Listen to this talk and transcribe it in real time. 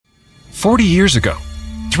40 years ago,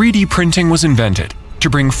 3D printing was invented to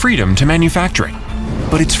bring freedom to manufacturing.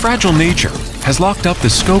 But its fragile nature has locked up the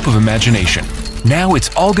scope of imagination. Now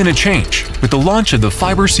it's all gonna change with the launch of the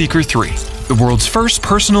Fiber Seeker 3, the world's first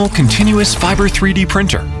personal continuous fiber 3D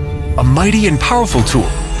printer. A mighty and powerful tool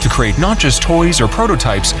to create not just toys or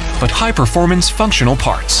prototypes, but high-performance functional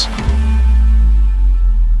parts.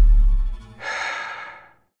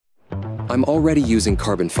 I'm already using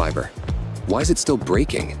carbon fiber. Why is it still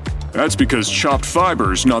breaking? That's because chopped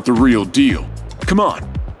fiber's not the real deal. Come on,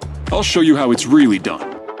 I'll show you how it's really done.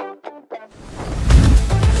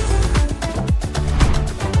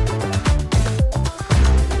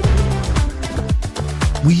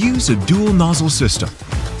 We use a dual nozzle system.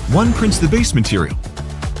 One prints the base material,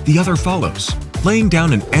 the other follows, laying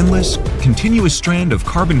down an endless, continuous strand of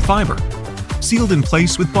carbon fiber, sealed in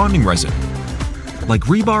place with bonding resin. Like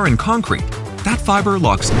rebar and concrete, that fiber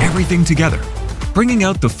locks everything together, bringing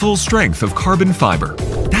out the full strength of carbon fiber.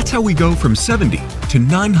 That's how we go from 70 to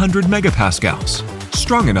 900 megapascals,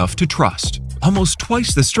 strong enough to trust, almost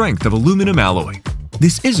twice the strength of aluminum alloy.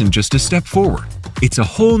 This isn't just a step forward, it's a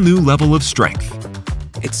whole new level of strength.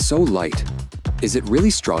 It's so light. Is it really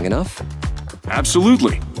strong enough?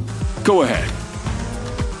 Absolutely. Go ahead.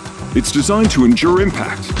 It's designed to endure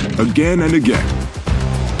impact again and again.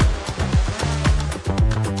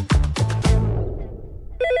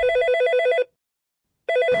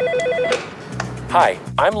 Hi,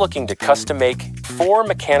 I'm looking to custom make 4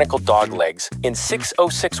 mechanical dog legs in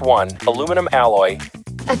 6061 aluminum alloy.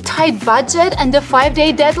 A tight budget and a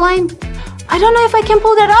 5-day deadline? I don't know if I can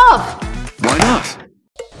pull that off. Why not?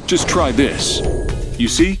 Just try this. You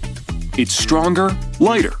see? It's stronger,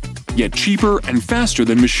 lighter, yet cheaper and faster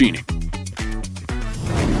than machining.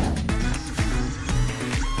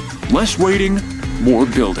 Less waiting, more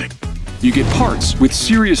building. You get parts with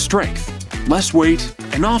serious strength, less weight,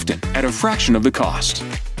 and often at a fraction of the cost.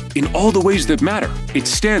 In all the ways that matter, it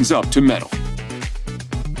stands up to metal.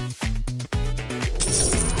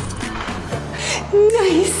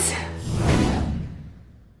 Nice.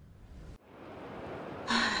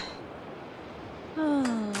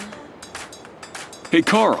 Hey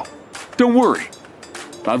Carl, don't worry.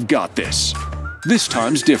 I've got this. This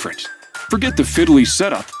time's different. Forget the fiddly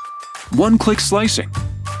setup. One-click slicing.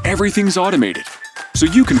 Everything's automated, so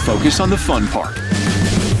you can focus on the fun part.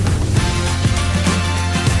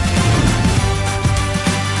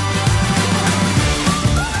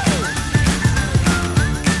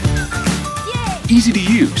 Easy to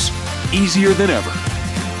use, easier than ever.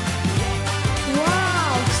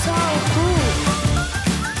 Wow, so cool.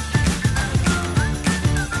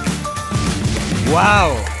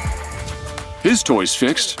 Wow! His toy's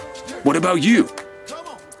fixed. What about you?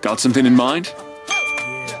 Got something in mind?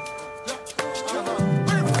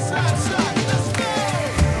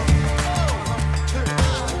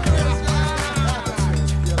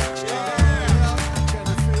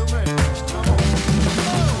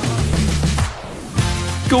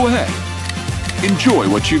 Go ahead. Enjoy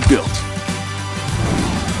what you've built.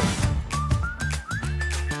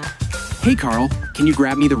 Hey Carl, can you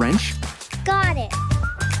grab me the wrench? Got it.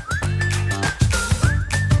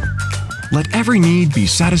 Let every need be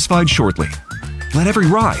satisfied shortly. Let every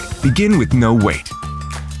ride begin with no wait.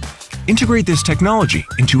 Integrate this technology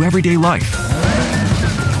into everyday life.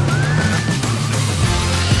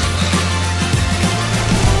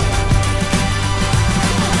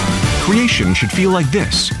 Creation should feel like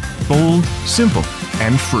this: bold, simple,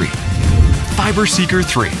 and free. Fiber Seeker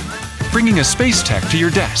 3, bringing a space tech to your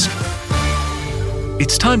desk.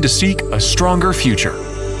 It's time to seek a stronger future.